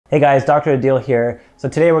Hey guys, Dr. Adil here. So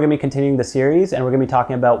today we're going to be continuing the series and we're going to be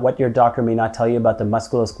talking about what your doctor may not tell you about the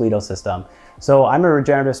musculoskeletal system. So I'm a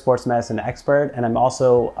regenerative sports medicine expert and I'm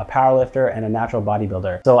also a powerlifter and a natural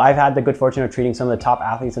bodybuilder. So I've had the good fortune of treating some of the top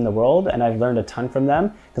athletes in the world and I've learned a ton from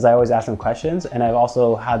them because I always ask them questions, and I've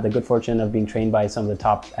also had the good fortune of being trained by some of the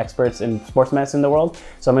top experts in sports medicine in the world.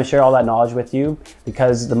 So I'm going to share all that knowledge with you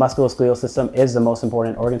because the musculoskeletal system is the most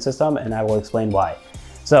important organ system and I will explain why.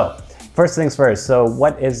 So first things first, so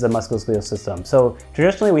what is the musculoskeletal system? So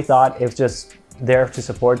traditionally we thought it's just there to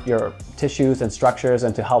support your tissues and structures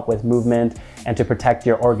and to help with movement and to protect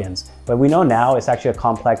your organs. But we know now it's actually a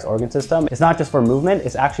complex organ system. It's not just for movement,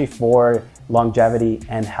 it's actually for longevity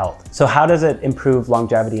and health. So how does it improve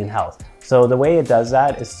longevity and health? So the way it does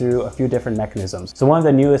that is through a few different mechanisms. So one of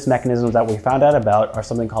the newest mechanisms that we found out about are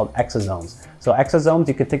something called exosomes. So exosomes,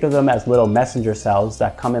 you could think of them as little messenger cells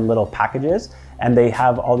that come in little packages and they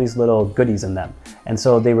have all these little goodies in them. And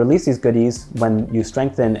so they release these goodies when you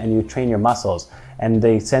strengthen and you train your muscles, and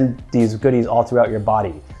they send these goodies all throughout your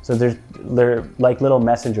body. So they're like little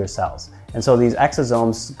messenger cells. And so these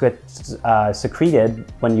exosomes get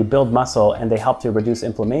secreted when you build muscle, and they help to reduce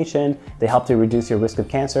inflammation, they help to reduce your risk of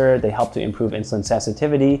cancer, they help to improve insulin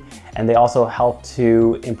sensitivity, and they also help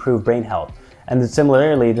to improve brain health. And then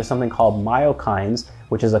similarly, there's something called myokines,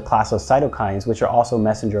 which is a class of cytokines, which are also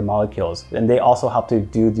messenger molecules. And they also help to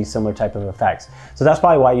do these similar type of effects. So that's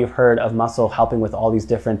probably why you've heard of muscle helping with all these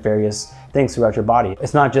different various things throughout your body.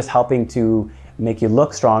 It's not just helping to make you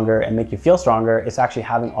look stronger and make you feel stronger, it's actually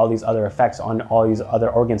having all these other effects on all these other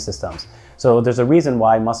organ systems. So there's a reason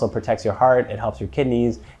why muscle protects your heart, it helps your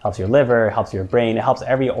kidneys, helps your liver, it helps your brain, it helps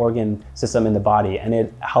every organ system in the body, and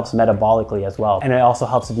it helps metabolically as well. And it also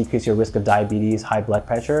helps to decrease your risk of diabetes, high blood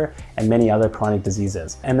pressure, and many other chronic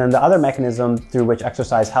diseases. And then the other mechanism through which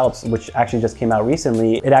exercise helps, which actually just came out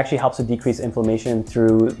recently, it actually helps to decrease inflammation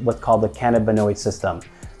through what's called the cannabinoid system.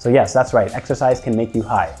 So yes, that's right, exercise can make you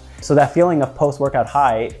high. So that feeling of post-workout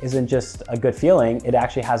high isn't just a good feeling, it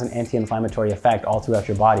actually has an anti-inflammatory effect all throughout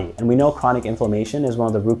your body. And we know chronic inflammation is one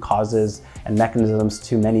of the root causes and mechanisms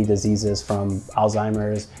to many diseases, from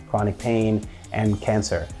Alzheimer's, chronic pain, and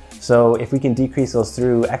cancer. So if we can decrease those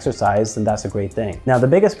through exercise, then that's a great thing. Now, the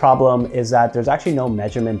biggest problem is that there's actually no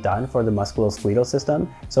measurement done for the musculoskeletal system.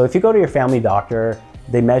 So if you go to your family doctor,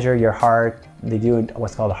 they measure your heart, they do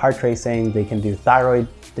what's called a heart tracing, they can do thyroid,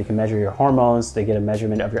 they can measure your hormones, they get a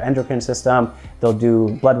measurement of your endocrine system, they'll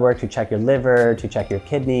do blood work to check your liver, to check your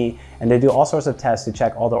kidney, and they do all sorts of tests to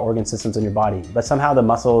check all the organ systems in your body. But somehow the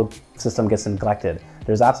muscle system gets neglected.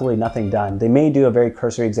 There's absolutely nothing done. They may do a very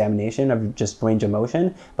cursory examination of just range of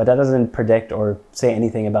motion, but that doesn't predict or say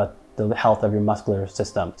anything about the health of your muscular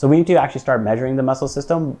system. So we need to actually start measuring the muscle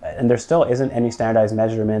system, and there still isn't any standardized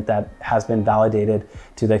measurement that has been validated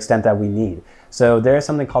to the extent that we need. So there is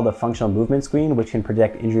something called the functional movement screen, which can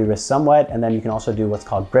predict injury risk somewhat, and then you can also do what's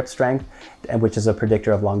called grip strength, which is a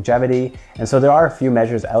predictor of longevity. And so there are a few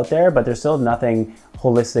measures out there, but there's still nothing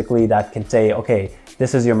holistically that can say, okay,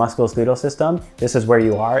 this is your musculoskeletal system, this is where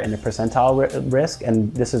you are in the percentile risk,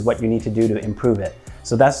 and this is what you need to do to improve it.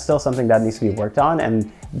 So that's still something that needs to be worked on,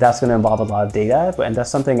 and that's going to involve a lot of data, and that's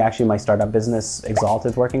something actually my startup business Exalt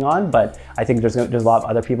is working on, but I think there's a lot of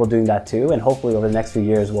other people doing that too, and hopefully over the next few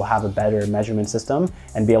years we'll have a better measurement system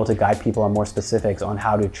and be able to guide people on more specifics on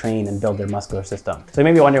how to train and build their muscular system. So you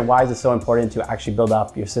may be wondering, why is it so important to actually build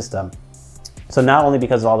up your system? So not only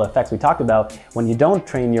because of all the effects we talked about, when you don't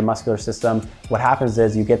train your muscular system, what happens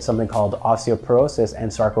is you get something called osteoporosis and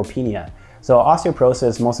sarcopenia. So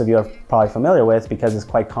osteoporosis, most of you are probably familiar with because it's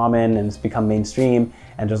quite common and it's become mainstream,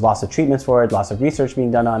 and there's lots of treatments for it, lots of research being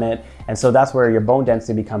done on it. And so that's where your bone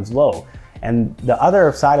density becomes low. And the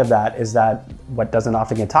other side of that is that what doesn't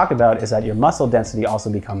often get talked about is that your muscle density also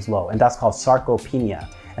becomes low, and that's called sarcopenia.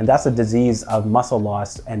 And that's a disease of muscle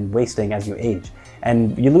loss and wasting as you age.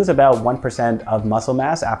 And you lose about 1% of muscle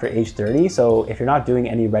mass after age 30. So if you're not doing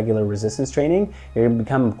any regular resistance training, you're gonna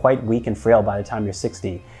become quite weak and frail by the time you're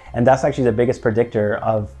 60. And that's actually the biggest predictor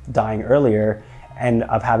of dying earlier and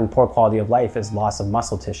of having poor quality of life, is loss of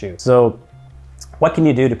muscle tissue. So what can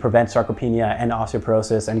you do to prevent sarcopenia and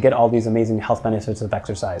osteoporosis and get all these amazing health benefits of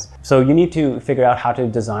exercise? So you need to figure out how to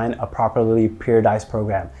design a properly periodized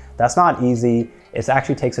program. That's not easy. It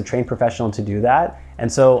actually takes a trained professional to do that.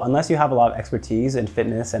 And so unless you have a lot of expertise in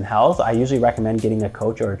fitness and health, I usually recommend getting a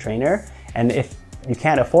coach or a trainer. And if you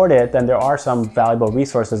can't afford it, then there are some valuable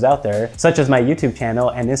resources out there, such as my YouTube channel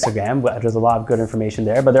and Instagram. There's a lot of good information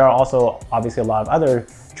there, but there are also obviously a lot of other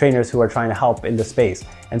trainers who are trying to help in the space.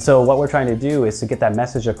 And so what we're trying to do is to get that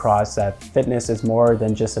message across that fitness is more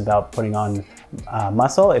than just about putting on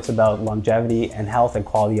muscle, it's about longevity and health and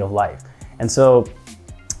quality of life. And so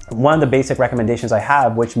one of the basic recommendations I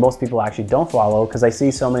have, which most people actually don't follow, because I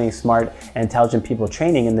see so many smart and intelligent people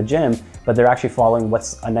training in the gym, but they're actually following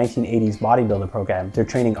what's a 1980s bodybuilder program. They're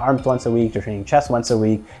training arms once a week, they're training chest once a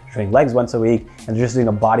week, they're training legs once a week, and they're just doing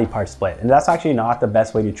a body part split. And that's actually not the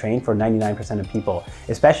best way to train for 99% of people,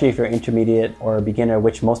 especially if you're intermediate or a beginner,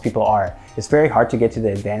 which most people are. It's very hard to get to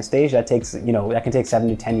the advanced stage. That takes, that can take 7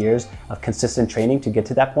 to 10 years of consistent training to get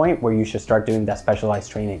to that point where you should start doing that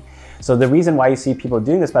specialized training. So the reason why you see people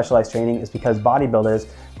doing the specialized training is because bodybuilders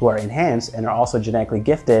who are enhanced and are also genetically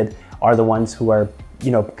gifted are the ones who are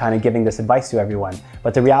kind of giving this advice to everyone.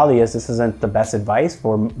 But the reality is this isn't the best advice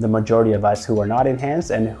for the majority of us who are not enhanced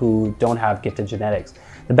and who don't have gifted genetics.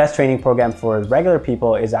 The best training program for regular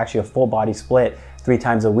people is actually a full body split 3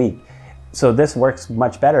 times a week. So this works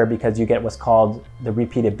much better because you get what's called the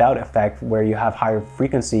repeated bout effect, where you have higher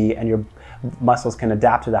frequency and your muscles can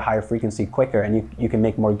adapt to the higher frequency quicker, and you can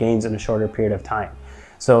make more gains in a shorter period of time.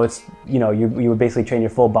 So it's, you would basically train your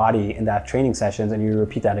full body in that training sessions, and you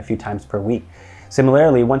repeat that a few times per week.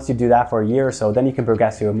 Similarly, once you do that for a year or so, then you can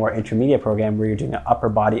progress to a more intermediate program where you're doing an upper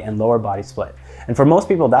body and lower body split. And for most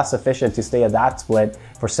people, that's sufficient to stay at that split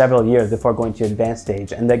for several years before going to advanced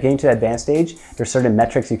stage. And then getting to advanced stage, there's certain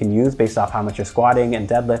metrics you can use based off how much you're squatting and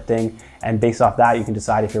deadlifting. And based off that, you can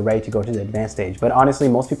decide if you're ready to go to the advanced stage. But honestly,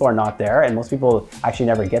 most people are not there, and most people actually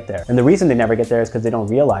never get there. And the reason they never get there is because they don't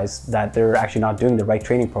realize that they're actually not doing the right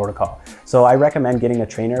training protocol. So I recommend getting a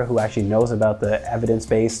trainer who actually knows about the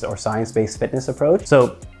evidence-based or science-based fitness approach.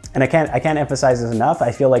 And I can't emphasize this enough.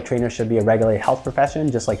 I feel like trainers should be a regulated health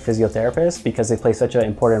profession, just like physiotherapists, because they play such an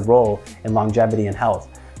important role in longevity and health.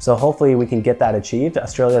 So hopefully we can get that achieved.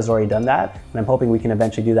 Australia has already done that, and I'm hoping we can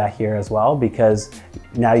eventually do that here as well, because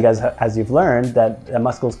now you guys, as you've learned, that the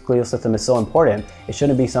musculoskeletal system is so important. It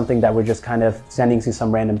shouldn't be something that we're just kind of sending to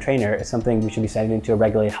some random trainer. It's something we should be sending to a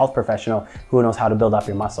regulated health professional who knows how to build up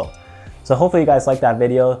your muscle. So hopefully you guys like that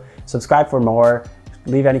video. Subscribe for more.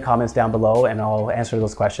 Leave any comments down below and I'll answer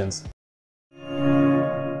those questions.